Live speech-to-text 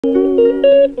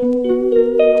So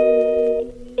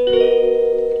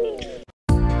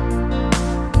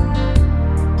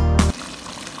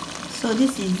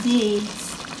this is it.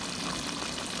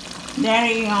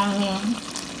 Very yummy.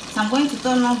 So I'm going to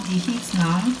turn off the heat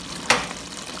now.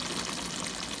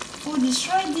 Food is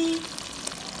ready.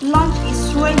 Lunch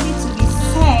is ready to be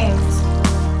served.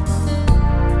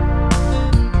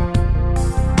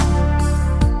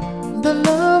 The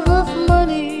love of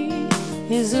money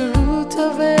is the root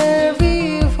of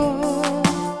every evil.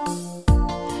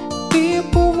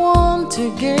 People want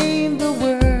to gain the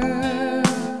world.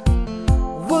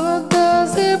 What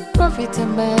does it profit a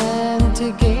man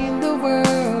to gain the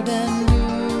world and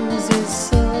lose his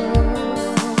soul?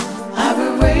 I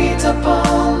will wait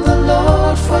upon the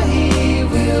Lord, for He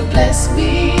will bless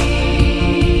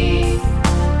me.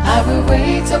 I will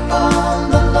wait upon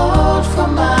the Lord for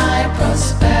my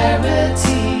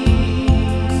prosperity.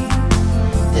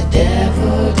 The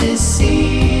devil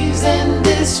deceives and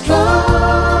destroys,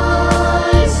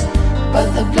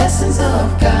 but the blessings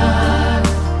of God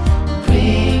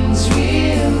brings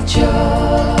real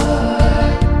joy.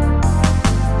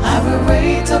 I will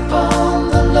wait upon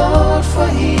the Lord, for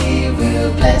He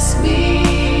will bless me.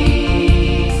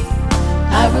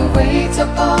 I will wait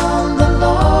upon the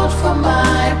Lord for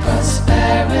my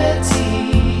prosperity.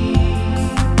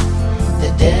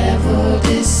 The devil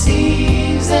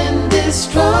deceives and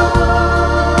destroys,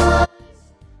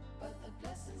 but the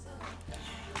blessings of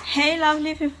God. Hey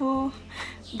lovely people,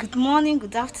 good morning,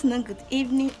 good afternoon, good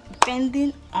evening,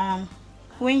 depending on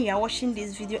when you are watching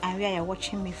this video and where you're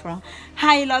watching me from.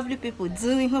 Hi lovely people,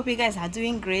 doing? Hope you guys are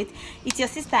doing great. It's your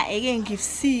sister again, Gift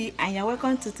C, and you're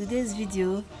welcome to today's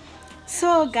video.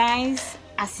 So guys,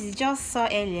 as you just saw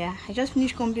earlier, I just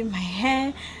finished combing my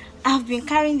hair. I've been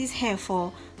carrying this hair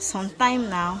for some time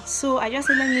now, so I just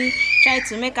said let me try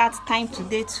to make out time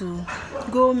today to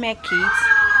go make it.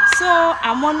 So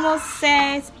I'm almost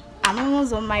set. I'm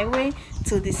almost on my way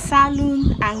to the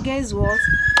salon, and guess what,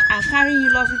 I'm carrying you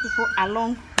lovely people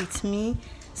along with me.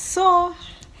 So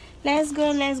let's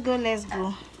go.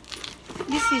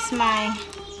 This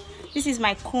is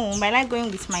my comb. I like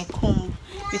going with my comb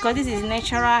because this is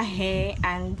natural hair,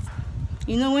 and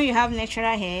you know when you have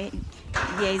natural hair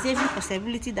there is every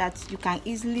possibility that you can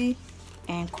easily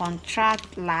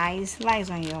contract lice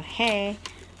on your hair.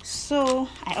 So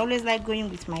I always like going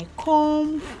with my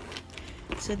comb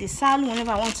to the salon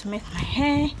whenever I want to make my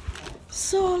hair.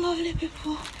 So lovely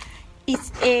people,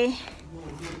 it's a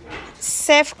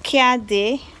self-care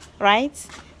day, right?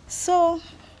 So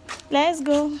let's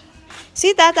go.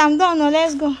 See that I'm done. Now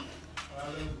let's go,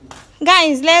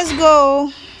 guys. Let's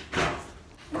go.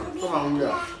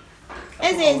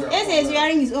 Eze is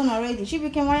wearing his own already. She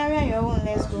became wearing your own.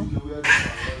 Let's go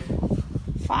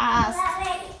fast.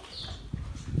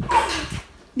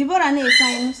 Deborah ne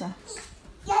sign sir.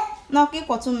 No, okay,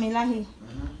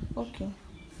 okay.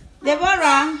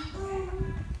 Deborah,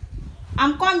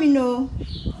 I'm coming. No.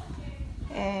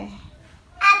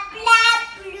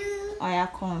 Oh yeah,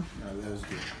 come. Let's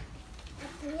go.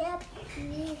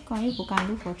 Come, people can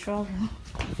look for trouble.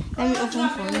 Let me open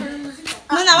for you.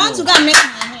 No, I want to go and make my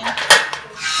hair.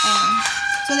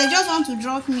 So they just want to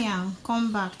drop me and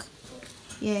come back.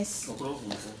 Yes.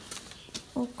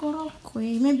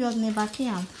 Maybe I'll never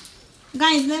care.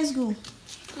 Guys, let's go.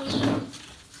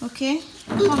 Okay?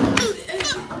 Come.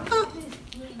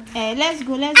 Let's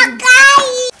go.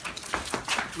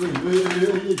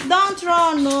 Don't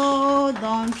run, no,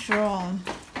 don't run.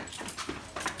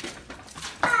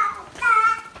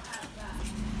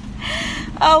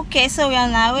 Okay, so we are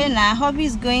on our way now. Hobby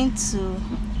is going to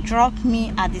drop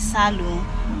me at the salon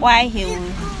while he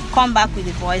will come back with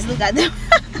the boys. Look at them.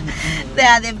 They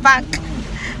are at the back.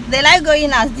 They like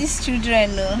going as these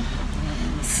children, no?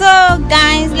 So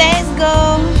guys, let's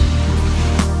go.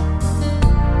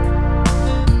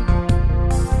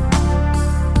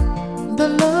 The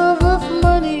love of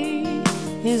money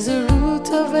is the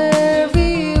root of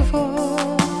every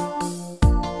evil.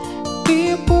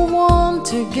 People want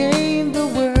to gain the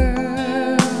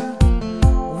world.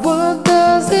 What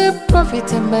does it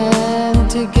profit a man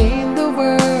to gain the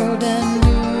world and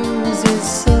lose his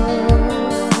soul?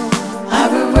 I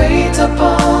will wait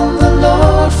upon the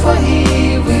Lord, for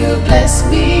He will bless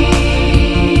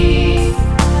me.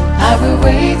 I will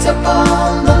wait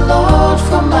upon the Lord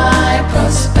for my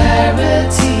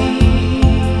prosperity.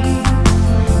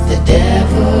 The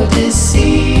devil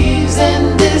deceives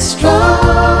and destroys,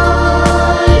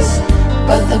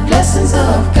 but the blessings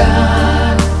of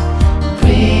God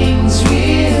brings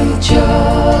real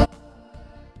joy.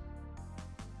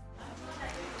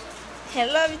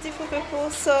 Hello beautiful people,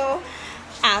 so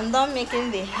I'm I'm done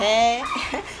making the hair.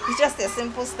 It's just a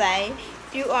simple style.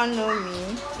 You all know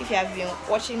me. If you have been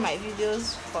watching my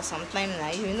videos for some time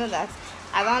now, you know that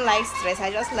I don't like stress.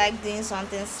 I just like doing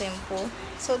something simple.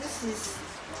 So this is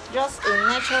just a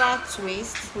natural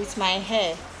twist with my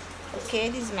hair. Okay,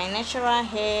 this is my natural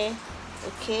hair.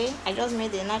 Okay, I just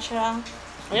made a natural,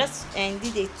 I just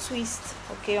did a twist,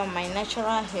 okay, on my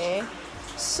natural hair.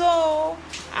 So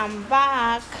I'm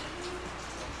back.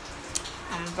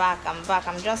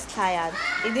 I'm just tired.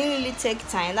 It didn't really take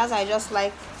time. That's why I just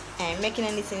like making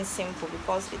anything simple,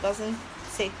 because it doesn't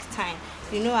take time.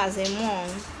 You know, as a mom,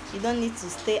 you don't need to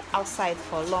stay outside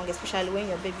for long, especially when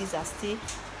your babies are still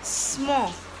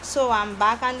small. So I'm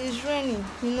back and it's raining,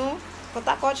 you know. But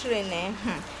I caught rain.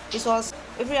 It was,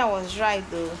 everywhere was dry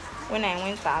though when I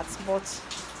went out, but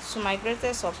to my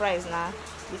greatest surprise now,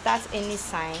 without any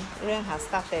sign, rain has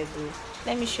started though.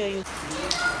 Let me show you.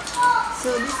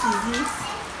 So this is it.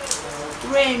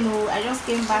 Rain. Oh, I just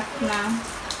came back now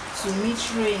to meet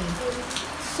rain.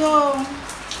 So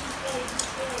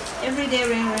every day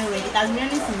rain. It has been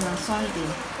raining since on Sunday,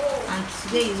 and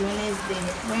today is Wednesday.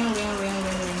 Rain.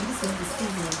 This is the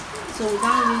season, so we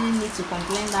don't really need to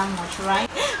complain that much, right?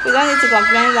 We don't need to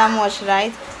complain that much,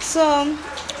 right? So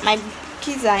my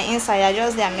kids are inside. They're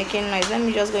just there making noise. Let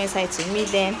me just go inside to meet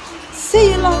them. See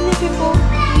you lovely people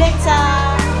later.